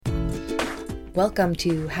Welcome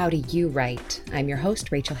to How Do You Write? I'm your host,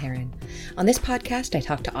 Rachel Herron. On this podcast, I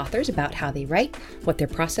talk to authors about how they write, what their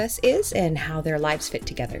process is, and how their lives fit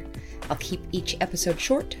together. I'll keep each episode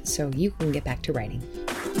short so you can get back to writing.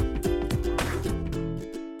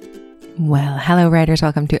 Well, hello writers.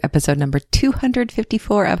 Welcome to episode number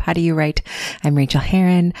 254 of How Do You Write? I'm Rachel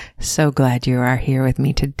Herron. So glad you are here with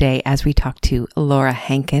me today as we talk to Laura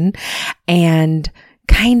Hankin and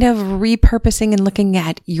kind of repurposing and looking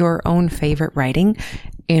at your own favorite writing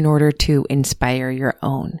in order to inspire your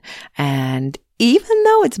own. And even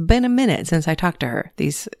though it's been a minute since I talked to her,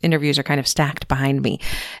 these interviews are kind of stacked behind me.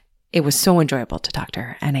 It was so enjoyable to talk to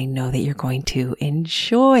her, and I know that you're going to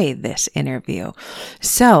enjoy this interview.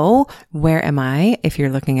 So, where am I? If you're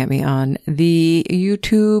looking at me on the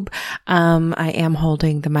YouTube, I am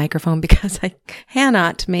holding the microphone because I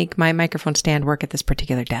cannot make my microphone stand work at this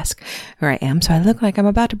particular desk where I am. So I look like I'm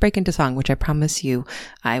about to break into song, which I promise you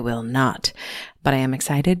I will not. But I am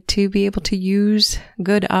excited to be able to use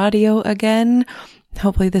good audio again.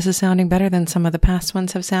 Hopefully this is sounding better than some of the past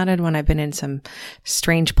ones have sounded when I've been in some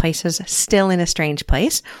strange places, still in a strange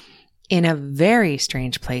place, in a very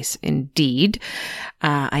strange place indeed.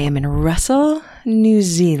 I am in Russell, New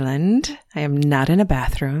Zealand. I am not in a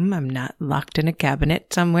bathroom. I'm not locked in a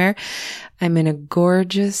cabinet somewhere. I'm in a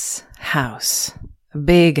gorgeous house, a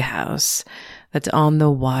big house that's on the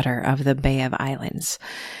water of the Bay of Islands.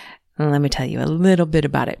 Let me tell you a little bit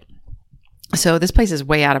about it. So this place is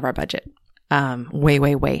way out of our budget.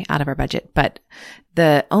 Way out of our budget. But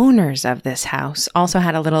the owners of this house also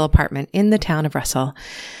had a little apartment in the town of Russell,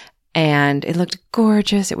 and it looked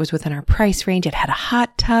gorgeous. It was within our price range. It had a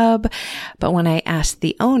hot tub. But when I asked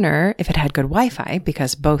the owner if it had good Wi-Fi,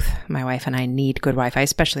 because both my wife and I need good Wi-Fi,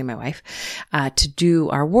 especially my wife, to do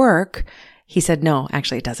our work, he said, no,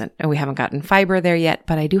 actually it doesn't. We haven't gotten fiber there yet,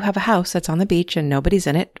 but I do have a house that's on the beach and nobody's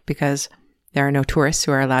in it because there are no tourists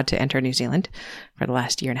who are allowed to enter New Zealand for the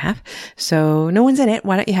last year and a half. So no one's in it.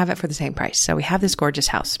 Why don't you have it for the same price? So we have this gorgeous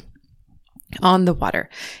house on the water.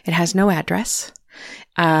 It has no address.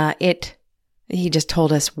 He just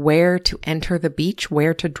told us where to enter the beach,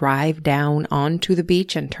 where to drive down onto the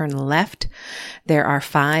beach and turn left. There are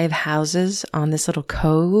 5 houses on this little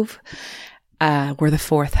cove. We're the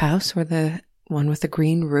 4th house. We're the one with the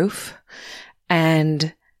green roof.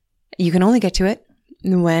 And you can only get to it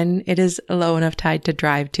when it is low enough tide to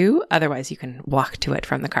drive to. Otherwise, you can walk to it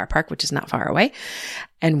from the car park, which is not far away.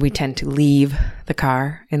 And we tend to leave the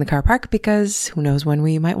car in the car park because who knows when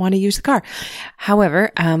we might want to use the car. However,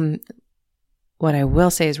 what I will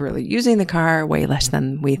say is we're using the car way less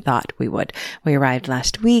than we thought we would. We arrived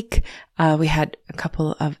last week. We had a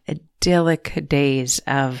couple of idyllic days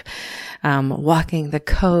of walking the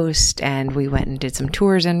coast, and we went and did some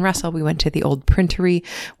tours in Russell. We went to the old printery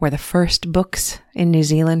where the first books in New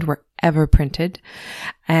Zealand were ever printed.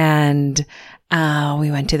 And we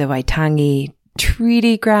went to the Waitangi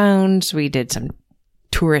Treaty Grounds. We did some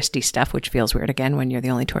touristy stuff, which feels weird again when you're the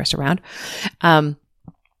only tourist around.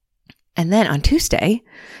 And then on Tuesday,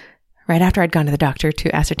 right after I'd gone to the doctor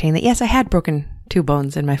to ascertain that, yes, I had broken 2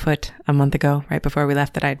 bones in my foot a month ago, right before we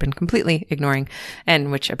left, that I had been completely ignoring,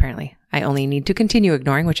 and which apparently I only need to continue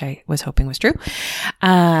ignoring, which I was hoping was true.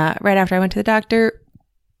 Right after I went to the doctor,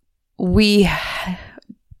 we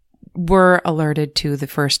were alerted to the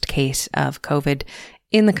first case of COVID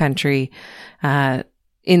in the country,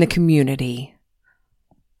 in the community,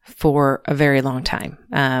 for a very long time.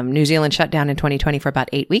 New Zealand shut down in 2020 for about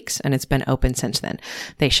 8 weeks, and it's been open since then.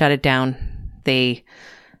 They shut it down. They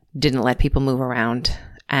didn't let people move around,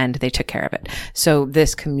 and they took care of it. So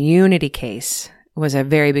this community case was a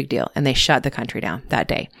very big deal, and they shut the country down that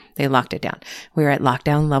day. They locked it down. We were at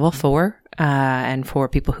lockdown level 4, and for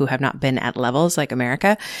people who have not been at levels like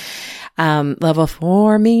America, level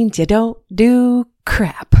 4 means you don't do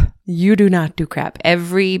crap. You do not do crap.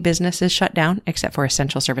 Every business is shut down except for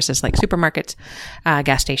essential services like supermarkets,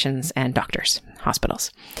 gas stations, and doctors,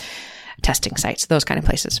 hospitals, testing sites, those kind of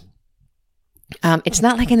places. It's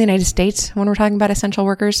not like in the United States when we're talking about essential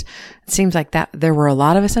workers. It seems like that there were a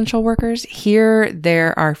lot of essential workers. Here,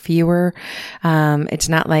 there are fewer. It's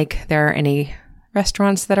not like there are any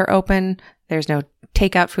restaurants that are open. There's no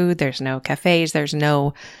takeout food. There's no cafes. There's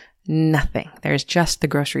no nothing. There's just the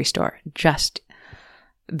grocery store, just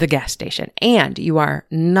the gas station. And you are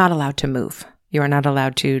not allowed to move. You are not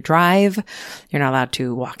allowed to drive. You're not allowed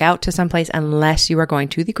to walk out to someplace unless you are going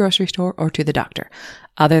to the grocery store or to the doctor.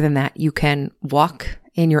 Other than that, you can walk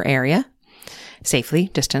in your area safely,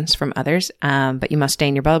 distance from others, but you must stay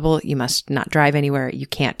in your bubble. You must not drive anywhere. You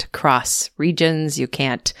can't cross regions. You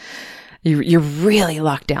can't You're really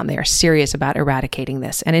locked down. They are serious about eradicating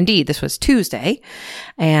this. And indeed, this was Tuesday,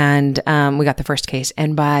 and we got the first case.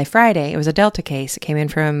 And by Friday, it was a Delta case. It came in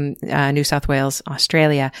from New South Wales,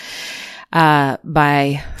 Australia.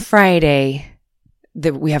 By Friday,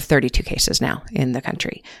 we have 32 cases now in the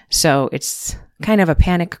country. So it's kind of a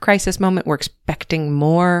panic crisis moment. We're expecting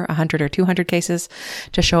more, 100 or 200 cases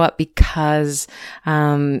to show up because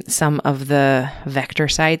some of the vector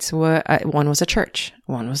sites were, one was a church,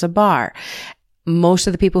 one was a bar. Most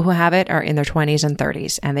of the people who have it are in their 20s and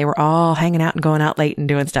 30s, and they were all hanging out and going out late and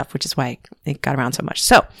doing stuff, which is why it got around so much.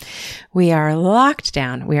 So we are locked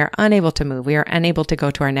down. We are unable to move. We are unable to go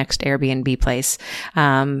to our next Airbnb place.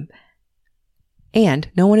 And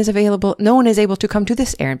no one is able to come to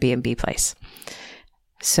this Airbnb place.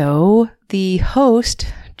 So the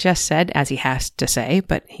host just said, as he has to say,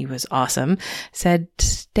 but he was awesome, said,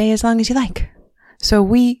 stay as long as you like. So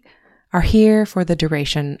we are here for the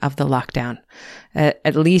duration of the lockdown,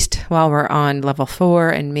 at least while we're on level 4,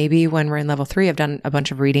 and maybe when we're in level 3. I've done a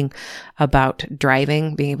bunch of reading about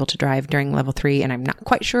driving, being able to drive during level 3, and I'm not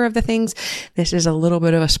quite sure of the things. This is a little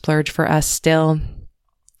bit of a splurge for us still.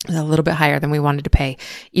 It's a little bit higher than we wanted to pay,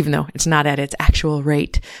 even though it's not at its actual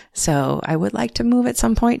rate. So I would like to move at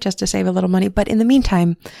some point just to save a little money. But in the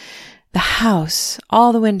meantime, the house,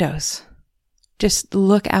 all the windows, just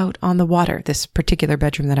look out on the water. This particular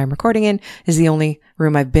bedroom that I'm recording in is the only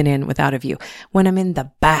room I've been in without a view. When I'm in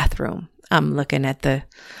the bathroom, I'm looking at the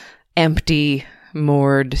empty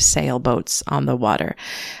moored sailboats on the water.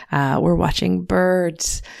 We're watching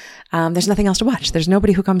birds. There's nothing else to watch. There's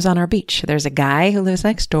nobody who comes on our beach. There's a guy who lives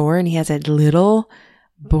next door, and he has a little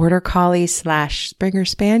border collie / Springer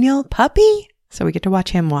Spaniel puppy. So we get to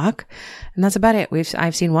watch him walk. And that's about it.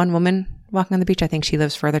 I've seen one woman walking on the beach. I think she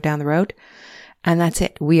lives further down the road. And that's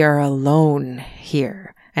it. We are alone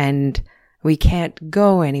here, and we can't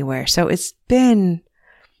go anywhere. So it's been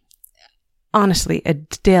honestly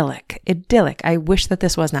idyllic. I wish that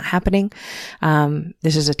this was not happening.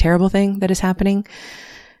 This is a terrible thing that is happening.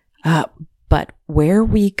 But where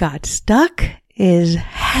we got stuck is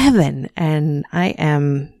heaven. And I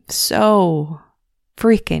am so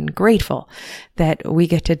freaking grateful that we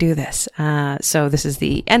get to do this. So this is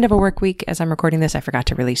the end of a work week as I'm recording this. I forgot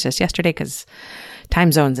to release this yesterday because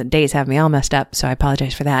time zones and days have me all messed up. So I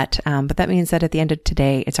apologize for that. But that means that at the end of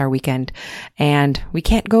today, it's our weekend, and we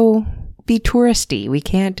can't go be touristy. We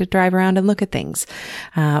can't drive around and look at things.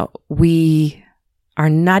 We are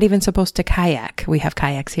not even supposed to kayak. We have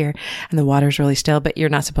kayaks here, and the water's really still, but you're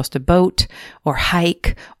not supposed to boat or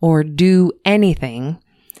hike or do anything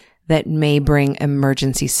that may bring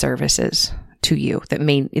emergency services to you, that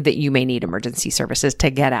you may need emergency services to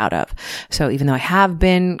get out of. So even though I have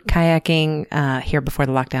been kayaking here before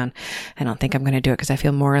the lockdown, I don't think I'm going to do it because I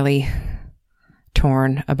feel morally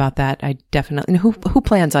torn about that. I definitely, who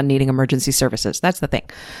plans on needing emergency services? That's the thing.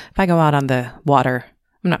 If I go out on the water,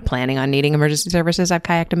 I'm not planning on needing emergency services. I've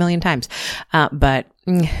kayaked a million times. But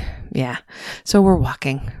yeah. So we're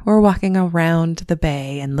walking around the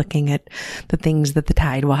bay and looking at the things that the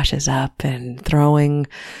tide washes up and throwing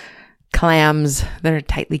clams that are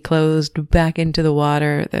tightly closed back into the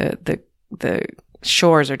water. The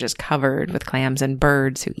shores are just covered with clams and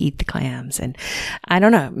birds who eat the clams. And I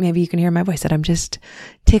don't know, maybe you can hear my voice that I'm just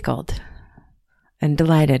tickled and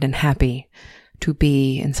delighted and happy to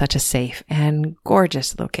be in such a safe and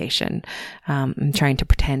gorgeous location. I'm trying to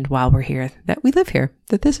pretend while we're here that we live here,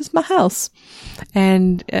 that this is my house,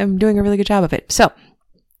 and I'm doing a really good job of it. So,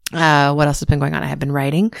 what else has been going on? I have been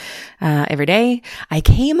writing, every day. I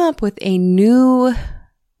came up with a new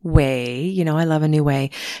way, I love a new way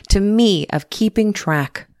to me of keeping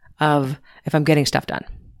track of if I'm getting stuff done,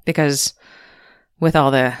 because with all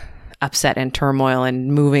the upset and turmoil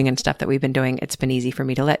and moving and stuff that we've been doing, it's been easy for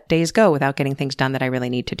me to let days go without getting things done that I really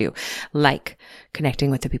need to do, like connecting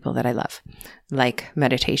with the people that I love, like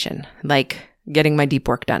meditation, like getting my deep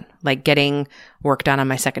work done, like getting work done on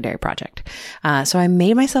my secondary project. So I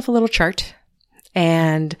made myself a little chart,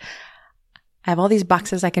 and I have all these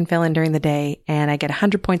boxes I can fill in during the day, and I get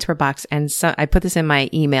 100 points per box. And so I put this in my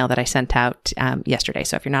email that I sent out yesterday.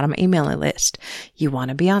 So if you're not on my email list, you want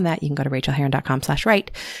to be on that, you can go to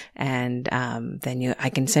rachelherron.com/write, and then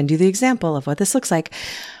I can send you the example of what this looks like.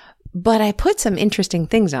 But I put some interesting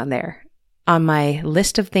things on there on my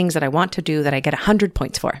list of things that I want to do that I get 100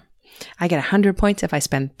 points for. I get 100 points if I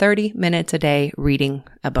spend 30 minutes a day reading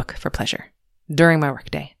a book for pleasure during my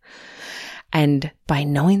workday. And by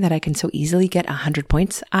knowing that I can so easily get 100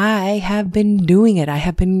 points, I have been doing it. I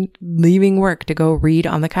have been leaving work to go read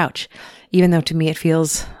on the couch, even though to me it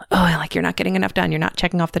feels, like you're not getting enough done. You're not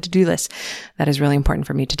checking off the to-do list. That is really important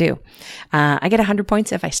for me to do. I get 100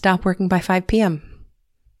 points if I stop working by 5 p.m.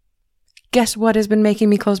 Guess what has been making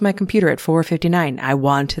me close my computer at 4:59? I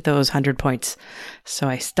want those 100 points. So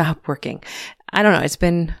I stop working. I don't know. It's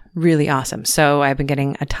been really awesome. So I've been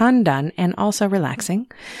getting a ton done and also relaxing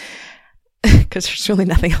because there's really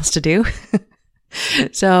nothing else to do.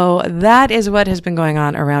 So that is what has been going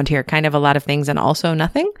on around here. Kind of a lot of things and also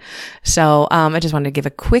nothing. So I just wanted to give a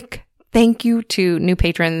quick thank you to new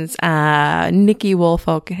patrons, Nikki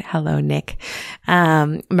Woolfolk. Hello, Nick.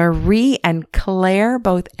 Marie and Claire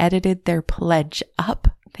both edited their pledge up.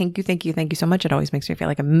 Thank you. Thank you. Thank you so much. It always makes me feel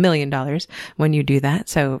like $1 million when you do that.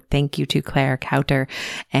 So thank you to Claire Kauter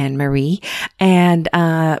and Marie. And,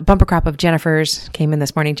 bumper crop of Jennifers came in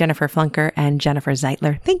this morning. Jennifer Flunker and Jennifer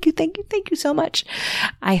Zeitler. Thank you. Thank you. Thank you so much.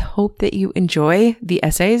 I hope that you enjoy the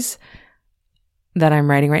essays that I'm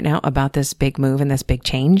writing right now about this big move and this big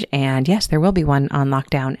change. And yes, there will be one on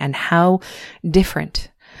lockdown and how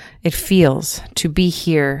different it feels to be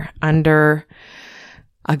here under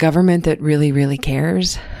a government that really, really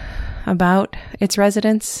cares about its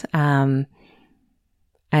residents, and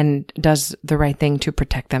does the right thing to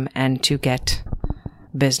protect them and to get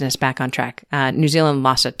business back on track. New Zealand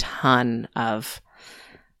lost a ton of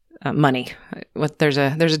money. There's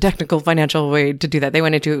a technical financial way to do that. They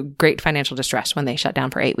went into great financial distress when they shut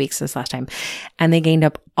down for 8 weeks this last time, and they gained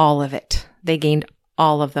up all of it. They gained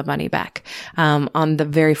all of the money back. On the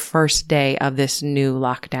very first day of this new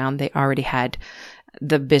lockdown, they already had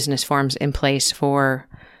the business forms in place for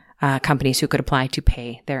companies who could apply to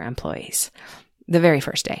pay their employees. The very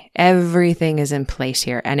first day, everything is in place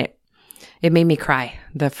here, and it made me cry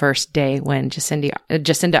the first day when Jacinda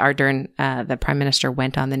Ardern, the Prime Minister,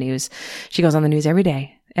 went on the news. She goes on the news every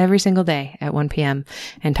day, every single day at 1 p.m.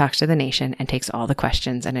 and talks to the nation and takes all the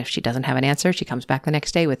questions. And if she doesn't have an answer, she comes back the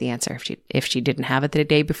next day with the answer. If she didn't have it the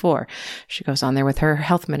day before, she goes on there with her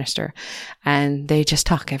health minister, and they just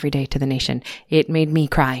talk every day to the nation. It made me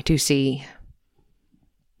cry to see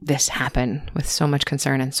this happen with so much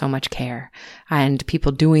concern and so much care, and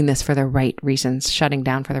people doing this for the right reasons, shutting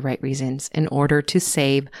down for the right reasons in order to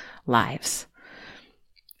save lives.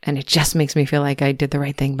 And it just makes me feel like I did the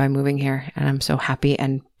right thing by moving here. And I'm so happy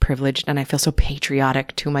and privileged, and I feel so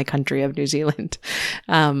patriotic to my country of New Zealand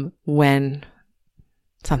when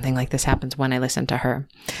something like this happens, when I listen to her.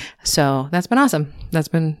 So that's been awesome. That's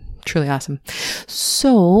been truly awesome.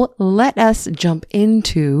 So let us jump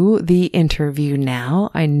into the interview now.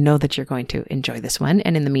 I know that you're going to enjoy this one.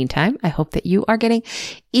 And in the meantime, I hope that you are getting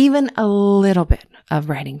even a little bit of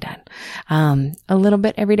writing done. A little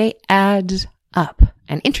bit every day adds up.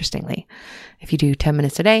 And interestingly, if you do 10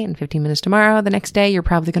 minutes today and 15 minutes tomorrow, the next day, you're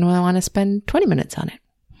probably going to want to spend 20 minutes on it.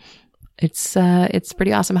 It's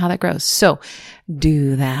pretty awesome how that grows. So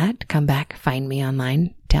do that. Come back, find me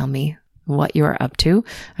online. Tell me what you're up to.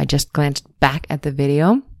 I just glanced back at the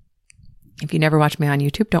video. If you never watch me on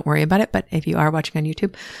YouTube, don't worry about it. But if you are watching on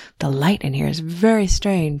YouTube, the light in here is very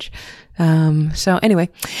strange. So anyway,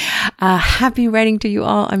 happy writing to you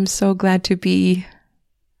all. I'm so glad to be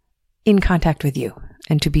in contact with you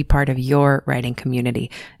and to be part of your writing community.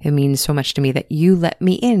 It means so much to me that you let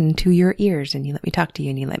me into your ears and you let me talk to you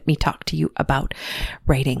and you let me talk to you about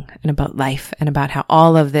writing and about life and about how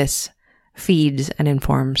all of this feeds and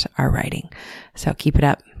informs our writing. So keep it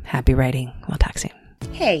up. Happy writing. We'll talk soon.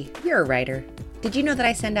 Hey, you're a writer. Did you know that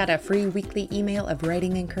I send out a free weekly email of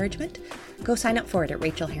writing encouragement? Go sign up for it at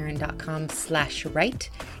rachelherron.com/write,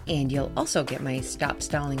 and you'll also get my Stop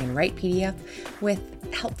Stalling and Write PDF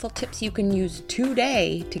with helpful tips you can use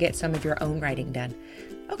today to get some of your own writing done.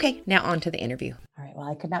 Okay, now on to the interview. All right, well,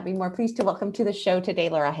 I could not be more pleased to welcome to the show today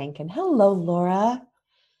Laura Hankin. Hello, Laura.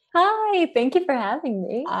 Hi, thank you for having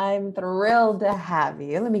me. I'm thrilled to have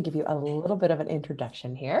you. Let me give you a little bit of an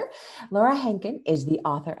introduction here. Laura Hankin is the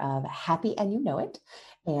author of Happy and You Know It,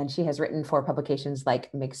 and she has written for publications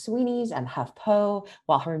like McSweeney's and HuffPo,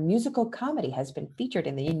 while her musical comedy has been featured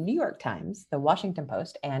in the New York Times, the Washington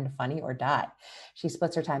Post, and Funny or Die. She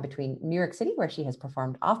splits her time between New York City, where she has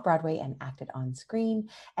performed off-Broadway and acted on screen,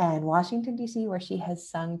 and Washington, D.C., where she has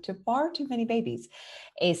sung to far too many babies.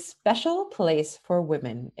 A Special Place for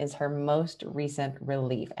Women is her most recent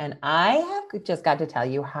relief. And I have just got to tell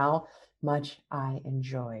you how much I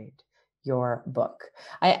enjoyed your book.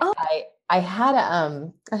 I had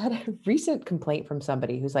a recent complaint from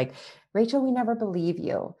somebody who's like, Rachel, we never believe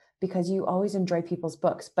you because you always enjoy people's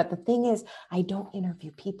books. But the thing is, I don't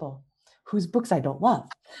interview people whose books I don't love.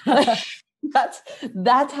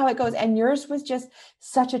 That's how it goes. And yours was just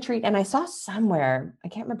such a treat. And I saw somewhere, I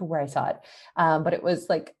can't remember where I saw it, but it was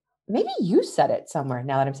like, maybe you said it somewhere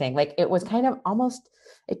now that I'm saying, like, it was kind of almost,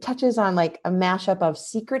 it touches on like a mashup of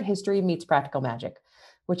Secret History meets Practical Magic,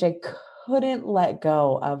 which I couldn't let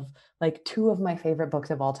go of, like two of my favorite books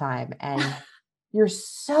of all time. And you're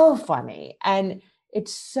so funny. And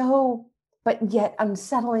it's so, but yet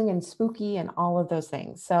unsettling and spooky and all of those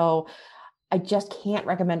things. So I just can't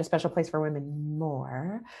recommend A Special Place for Women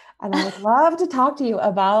more. And I would love to talk to you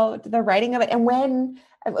about the writing of it. And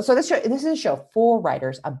so this is a show for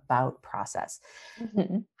writers about process.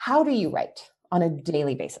 Mm-hmm. How do you write on a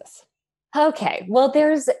daily basis? Okay. Well,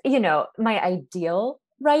 there's, my ideal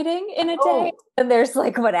writing in a day, and there's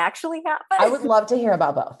like what actually happens. I would love to hear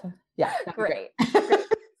about both. Yeah. Great.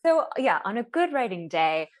 So yeah, on a good writing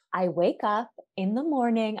day, I wake up in the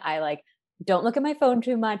morning. I don't look at my phone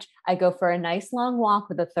too much. I go for a nice long walk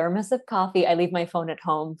with a thermos of coffee. I leave my phone at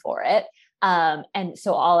home for it. And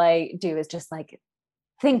so all I do is just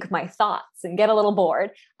think my thoughts and get a little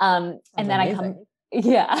bored. And then amazing.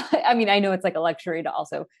 I mean, I know it's like a luxury to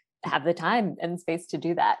also have the time and space to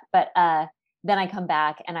do that. But then I come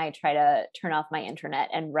back and I try to turn off my internet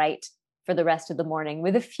and write for the rest of the morning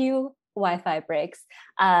with a few Wi-Fi breaks.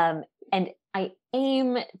 And I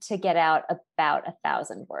aim to get out about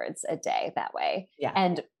 1,000 words a day that way. Yeah.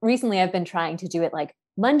 And recently I've been trying to do it like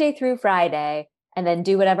Monday through Friday, and then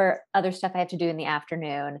do whatever other stuff I have to do in the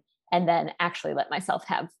afternoon, and then actually let myself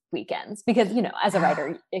have weekends. Because, as a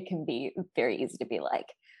writer, it can be very easy to be like,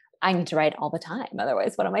 I need to write all the time.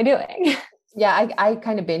 Otherwise, what am I doing? Yeah. I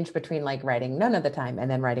kind of binge between like writing none of the time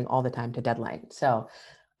and then writing all the time to deadline. So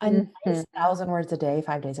a nice 1,000 words a day,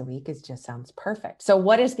 5 days a week just sounds perfect. So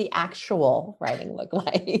what does the actual writing look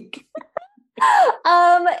like?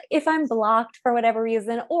 If I'm blocked for whatever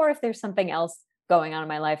reason, or if there's something else going on in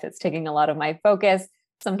my life that's taking a lot of my focus,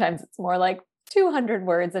 sometimes it's more like 200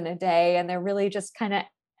 words in a day, and they're really just kind of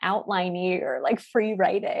outliney or like free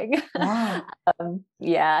writing. Yeah.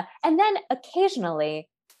 Yeah. And then occasionally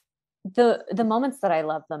the moments that I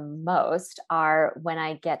love the most are when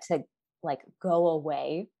I get to go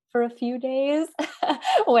away for a few days,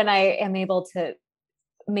 when I am able to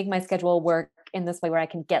make my schedule work in this way where I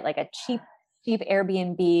can get like a cheap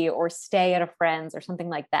Airbnb or stay at a friend's or something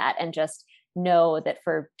like that, and just know that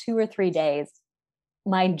for 2 or 3 days,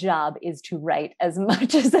 my job is to write as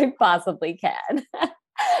much as I possibly can.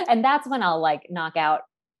 And that's when I'll knock out,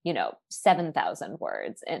 7,000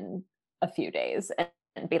 words in a few days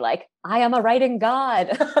and be like, I am a writing god.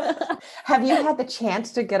 Have you had the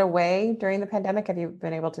chance to get away during the pandemic? Have you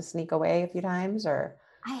been able to sneak away a few times, or?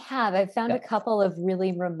 I have. I've found a couple of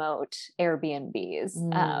really remote Airbnbs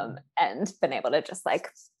and been able to just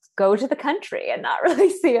go to the country and not really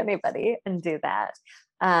see anybody and do that.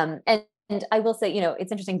 And I will say,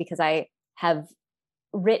 it's interesting because I have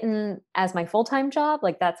written as my full-time job.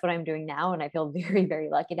 That's what I'm doing now. And I feel very, very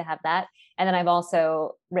lucky to have that. And then I've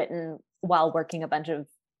also written while working a bunch of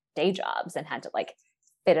day jobs and had to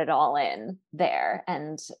fit it all in there.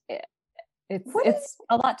 And it's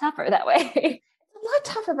a lot tougher that way. A lot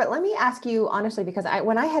tougher, but let me ask you honestly, because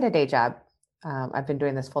when I had a day job, I've been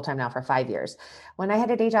doing this full time now for 5 years. When I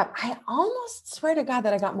had a day job, I almost swear to God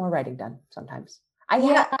that I got more writing done sometimes. I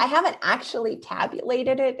haven't actually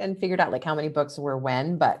tabulated it and figured out how many books were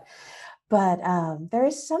when, but there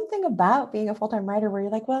is something about being a full-time writer where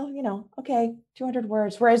you're like, well, okay, 200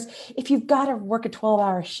 words. Whereas if you've got to work a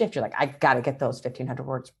 12-hour shift, you're like, I got to get those 1,500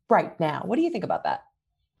 words right now. What do you think about that?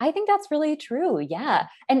 I think that's really true. Yeah.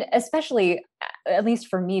 And especially, at least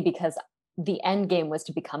for me, because the end game was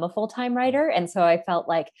to become a full-time writer. And so I felt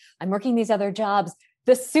like I'm working these other jobs.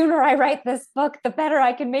 The sooner I write this book, the better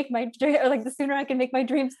I can make my dream, or the sooner I can make my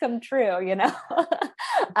dreams come true,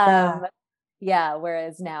 Yeah.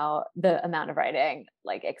 Whereas now the amount of writing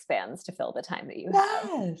expands to fill the time that you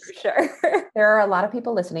have. For sure. There are a lot of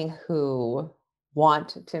people listening who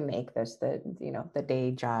want to make this the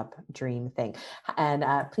day job dream thing. And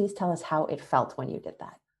please tell us how it felt when you did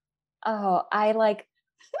that. Oh, I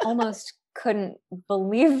almost couldn't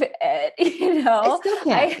believe it. I still can't.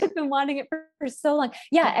 I had been wanting it for so long.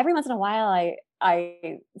 Yeah. Every once in a while I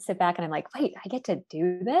sit back and I'm like, wait, I get to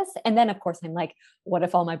do this. And then of course I'm like, what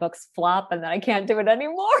if all my books flop and then I can't do it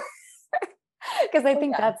anymore? Because I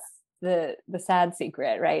think that's the sad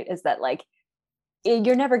secret, right? Is that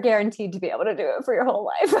you're never guaranteed to be able to do it for your whole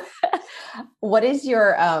life. What is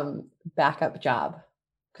your backup job?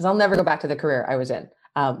 Because I'll never go back to the career I was in.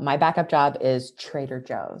 My backup job is Trader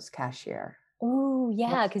Joe's cashier. Oh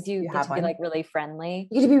yeah, because you get have to be one? like really friendly.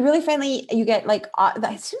 You get to be really friendly. You get like,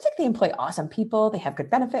 it seems like they employ awesome people. They have good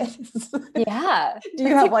benefits. Yeah. Do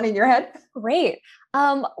you have one in your head? Great.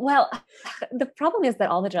 Well, the problem is that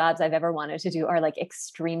all the jobs I've ever wanted to do are like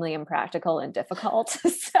extremely impractical and difficult.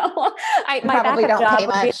 So my Probably backup don't job pay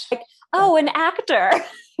would be much. like, oh, an actor,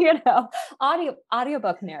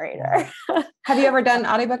 audiobook narrator. Have you ever done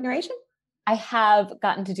audiobook narration? I have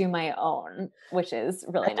gotten to do my own, which is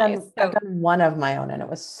really I've nice. I've done one of my own and it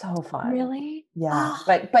was so fun. Really? Yeah.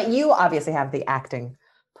 Oh. But you obviously have the acting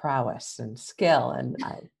prowess and skill, and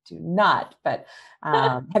I do not. But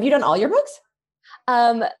have you done all your books?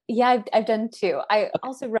 Yeah, I've done two. I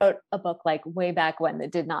also wrote a book like way back when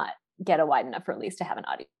that did not get a wide enough release to have an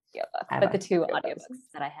audiobook. But the two audiobooks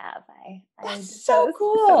that I have, That's so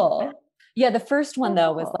cool. Yeah, the first one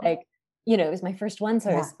though was like, it was my first one, so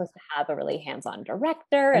I was supposed to have a really hands-on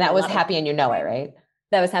director, and that was Happy and You Know It, right?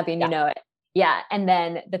 That was Happy and You Know It. Yeah. And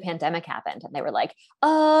then the pandemic happened and they were like,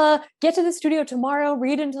 get to the studio tomorrow,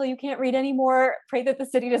 read until you can't read anymore. Pray that the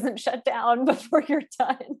city doesn't shut down before you're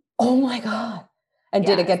done. Oh my God. And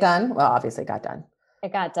did it get done? Well, obviously it got done.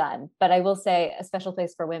 It got done. But I will say A Special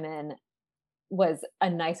Place for Women was a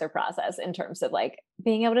nicer process in terms of like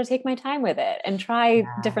being able to take my time with it and try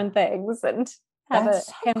different things and have a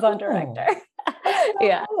hands-on director.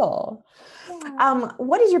 So cool.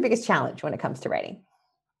 What is your biggest challenge when it comes to writing?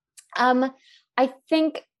 I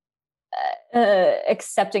think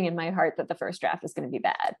accepting in my heart that the first draft is going to be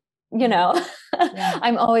bad.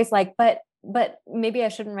 I'm always like, but maybe I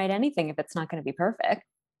shouldn't write anything if it's not going to be perfect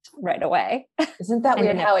right away. Isn't that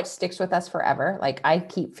weird how it sticks with us forever? Like I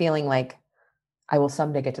keep feeling like I will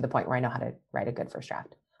someday get to the point where I know how to write a good first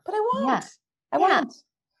draft, but I won't. Yeah. I won't.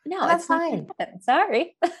 No, that's fine.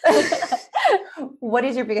 Sorry. What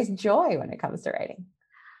is your biggest joy when it comes to writing?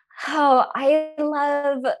 Oh, I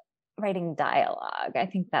love writing dialogue. I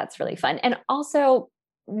think that's really fun. And also,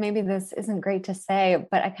 maybe this isn't great to say,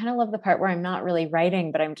 but I kind of love the part where I'm not really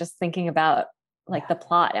writing, but I'm just thinking about like the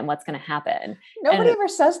plot and what's going to happen. Nobody ever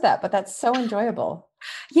says that, but that's so enjoyable.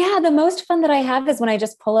 Yeah. The most fun that I have is when I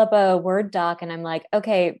just pull up a Word doc and I'm like,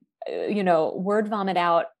 okay, word vomit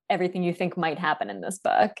out everything you think might happen in this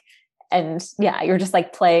book. And you're just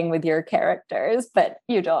like playing with your characters, but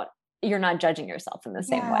you're not judging yourself in the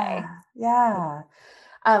same way. Yeah.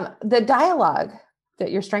 The dialogue,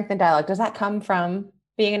 your strength in dialogue, does that come from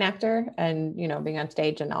being an actor and, being on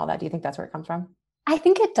stage and all that? Do you think that's where it comes from? I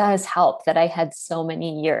think it does help that I had so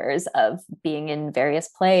many years of being in various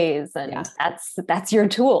plays, and that's your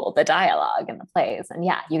tool, the dialogue and the plays. And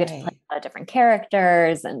you get to play a lot of different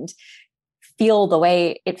characters and feel the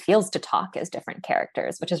way it feels to talk as different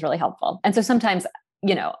characters, which is really helpful. And so sometimes,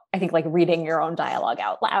 I think like reading your own dialogue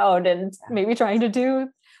out loud and maybe trying to do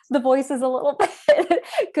the voices a little bit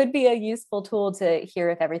could be a useful tool to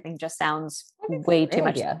hear if everything just sounds way too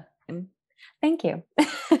much. Thank you.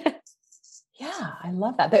 Yeah, I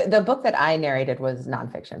love that. The book that I narrated was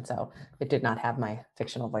nonfiction, so it did not have my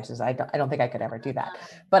fictional voices. I don't think I could ever do that,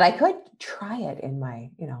 but I could try it in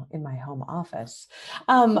my home office,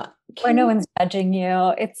 where no one's judging you.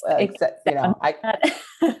 I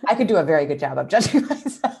could do a very good job of judging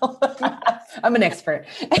myself. I'm an expert.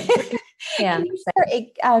 Can you share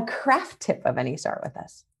a craft tip of any sort with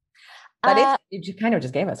us? But you kind of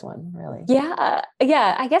just gave us one, really. Yeah.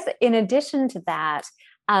 I guess in addition to that,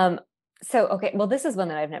 this is one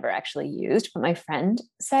that I've never actually used, but my friend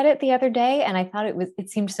said it the other day and I thought it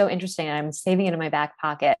seemed so interesting and I'm saving it in my back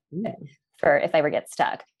pocket for if I ever get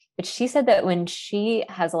stuck. But she said that when she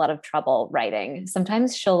has a lot of trouble writing,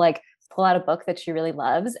 sometimes she'll like pull out a book that she really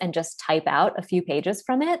loves and just type out a few pages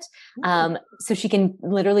from it. So she can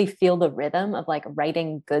literally feel the rhythm of like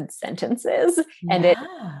writing good sentences and it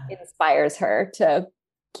inspires her to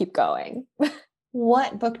keep going.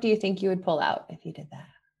 What book do you think you would pull out if you did that?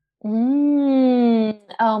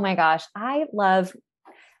 Oh my gosh. I love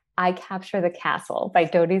I Capture the Castle by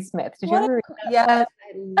Dodie Smith. Did you ever read that? Yes,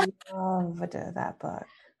 I love that book.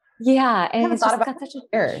 Yeah. And it's just got such a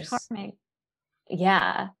charming.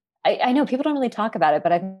 Yeah. I know people don't really talk about it,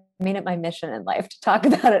 but I've made it my mission in life to talk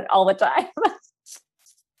about it all the time.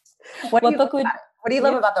 What do you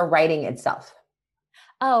love about the writing itself?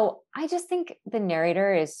 Oh, I just think the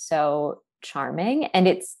narrator is so charming and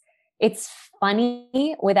it's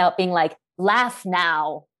funny without being like, laugh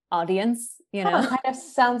now, audience, It kind of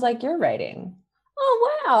sounds like you're writing.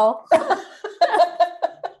 Oh, wow.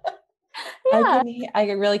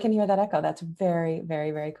 I really can hear that echo. That's very,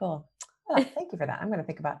 very, very cool. Oh, thank you for that. I'm going to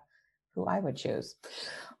think about who I would choose.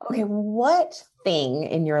 Okay. What thing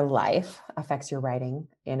in your life affects your writing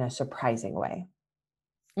in a surprising way?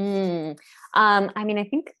 I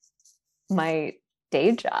think my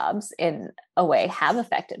day jobs in a way have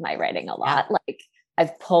affected my writing a lot. Like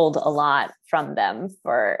I've pulled a lot from them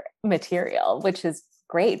for material, which is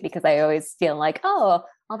great because I always feel like, oh,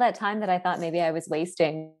 all that time that I thought maybe I was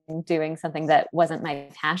wasting doing something that wasn't my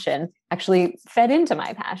passion actually fed into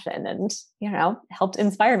my passion and, helped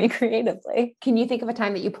inspire me creatively. Can you think of a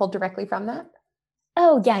time that you pulled directly from that?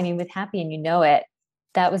 Oh yeah. I mean, with Happy and You Know It,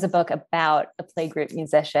 that was a book about a playgroup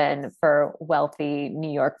musician for wealthy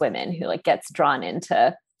New York women who gets drawn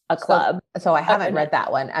into a club. So I haven't read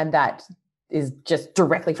that one, and that is just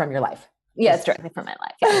directly from your life. Yeah, it's directly from my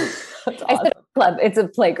life. Yeah. Awesome. I said club. It's a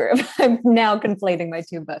playgroup. I'm now conflating my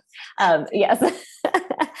two books. Yes.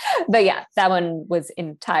 But yeah, that one was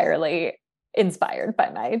entirely inspired by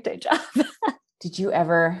my day job. Did you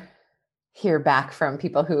ever hear back from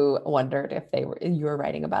people who wondered if you were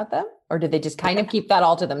writing about them, or did they just kind of keep that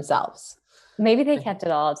all to themselves? Maybe they kept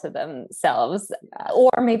it all to themselves,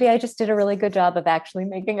 or maybe I just did a really good job of actually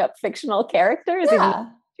making up fictional characters in the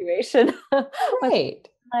situation. Right.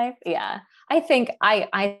 Life. Yeah. I think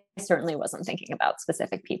I certainly wasn't thinking about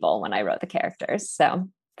specific people when I wrote the characters. So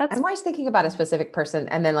I'm always thinking about a specific person,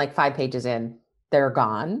 and then 5 pages in, they're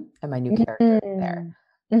gone and my new character is there.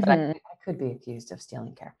 But I could be accused of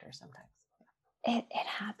stealing characters sometimes. It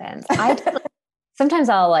happens. Sometimes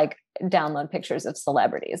I'll download pictures of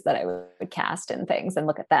celebrities that I would cast in things and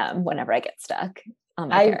look at them whenever I get stuck on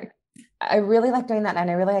my character. I really like doing that. And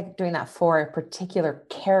I really like doing that for a particular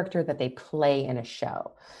character that they play in a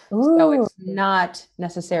show. Ooh. So it's not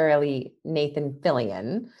necessarily Nathan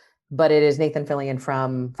Fillion, but it is Nathan Fillion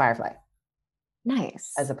from Firefly.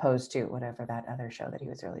 Nice. As opposed to whatever that other show that he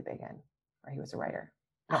was really big in, where he was a writer.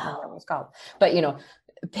 I don't know what it was called, but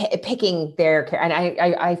picking their character, and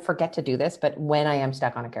I forget to do this, but when I am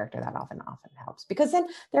stuck on a character, that often helps, because then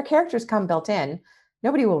their characters come built in.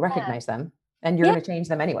 Nobody will recognize them, and you're going to change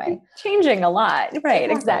them anyway. Changing a lot, right?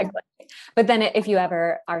 Exactly. But then if you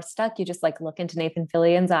ever are stuck, you just look into Nathan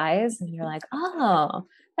Fillion's eyes, and you're like, oh,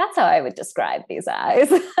 that's how I would describe these eyes.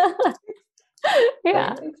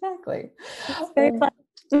 Yeah, exactly. It's very fun.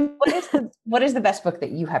 What is the best book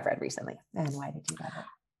that you have read recently, and why did you read it?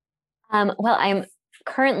 Well, I'm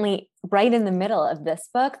currently right in the middle of this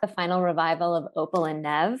book, The Final Revival of Opal and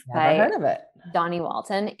Nev by heard of it. Donnie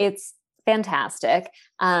Walton. It's fantastic.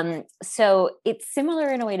 So it's similar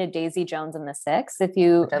in a way to Daisy Jones and the Six. If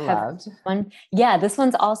you have loved one, this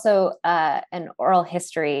one's also an oral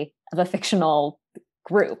history of a fictional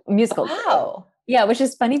musical group. Yeah, which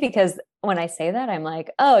is funny because when I say that, I'm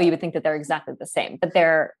like, oh, you would think that they're exactly the same, but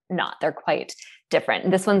they're not. They're quite different.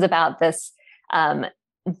 And this one's about this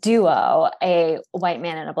duo, a white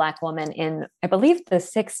man and a Black woman in, I believe, the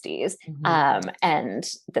 60s, and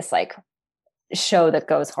this show that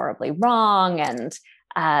goes horribly wrong, and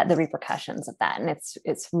the repercussions of that. And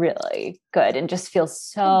it's really good and just feels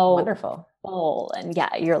so wonderful. Full, and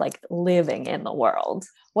you're living in the world.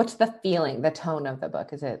 What's the feeling, the tone of the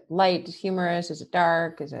book? Is it light, humorous? Is it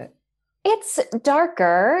dark? It's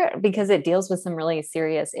darker because it deals with some really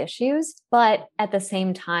serious issues, but at the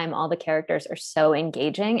same time, all the characters are so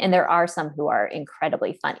engaging, and there are some who are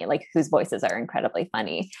incredibly funny, whose voices are incredibly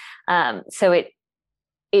funny. So it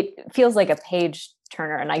feels like a page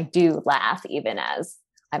turner, and I do laugh even as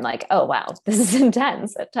I'm like, oh wow, this is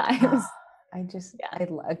intense at times. I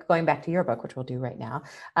going back to your book, which we'll do right now.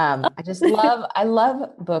 I love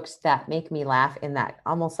books that make me laugh in that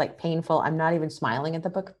almost painful, I'm not even smiling at the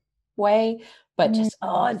book way, but just,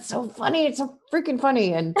 it's so funny. It's so freaking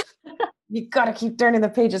funny. And you got to keep turning the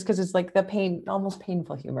pages because it's the almost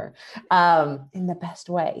painful humor in the best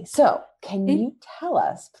way. So can you tell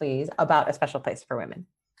us, please, about A Special Place for Women?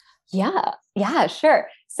 Yeah, sure.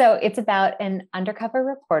 So it's about an undercover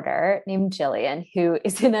reporter named Jillian who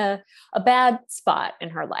is in a bad spot in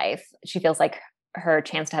her life. She feels like her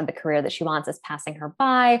chance to have the career that she wants is passing her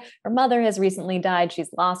by. Her mother has recently died. She's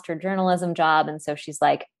lost her journalism job. And so she's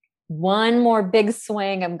like, one more big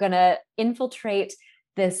swing. I'm going to infiltrate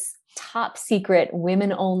this top secret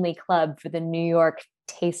women only club for the New York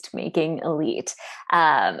taste making elite.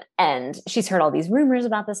 And she's heard all these rumors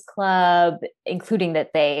about this club, including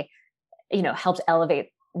that they, helped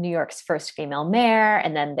elevate New York's first female mayor.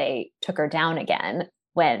 And then they took her down again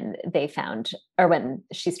when when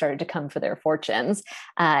she started to come for their fortunes.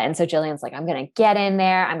 And so Jillian's like, I'm going to get in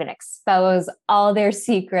there. I'm going to expose all their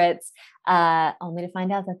secrets, only to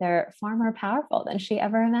find out that they're far more powerful than she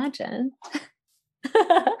ever imagined.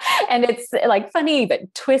 And it's funny,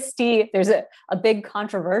 but twisty. There's a big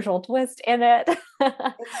controversial twist in it.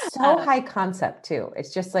 It's so high concept too.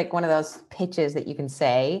 It's just one of those pitches that you can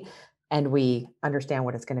say, and we understand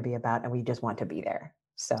what it's going to be about, and we just want to be there.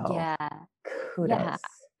 So kudos.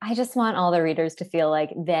 I just want all the readers to feel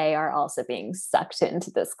like they are also being sucked into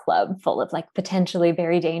this club full of like potentially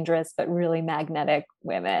very dangerous, but really magnetic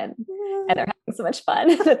women. And they're having so much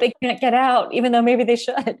fun that they can't get out, even though maybe they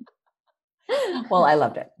should. Well, I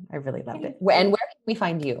loved it. I really loved it. And where can we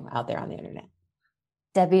find you out there on the internet?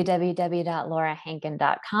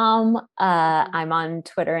 www.laurahankin.com. I'm on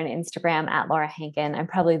Twitter and Instagram at Laura Hankin. I'm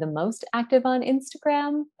probably the most active on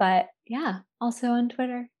Instagram, but yeah, also on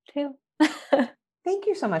Twitter too. Thank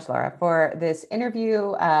you so much, Laura, for this interview.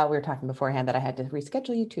 We were talking beforehand that I had to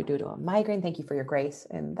reschedule you due to a migraine. Thank you for your grace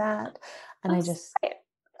in that. And I just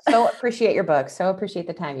so appreciate your book. So appreciate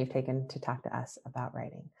the time you've taken to talk to us about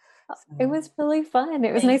writing. So, it was really fun.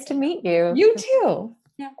 It was nice to meet you. You too.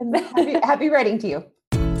 Yeah. And happy writing to you.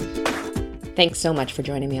 Thanks so much for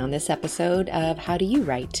joining me on this episode of How Do You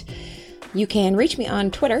Write? You can reach me on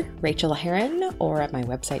Twitter, Rachel Herron, or at my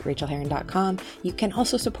website, rachelherron.com. You can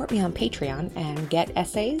also support me on Patreon and get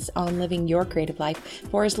essays on living your creative life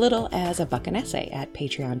for as little as $1 an essay at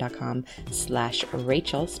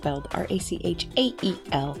patreon.com/Rachel, spelled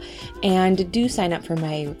Rachael. And do sign up for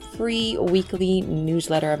my free weekly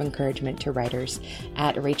newsletter of encouragement to writers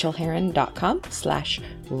at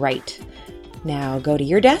rachelherron.com/write. Now go to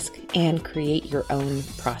your desk and create your own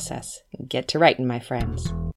process. Get to writing, my friends.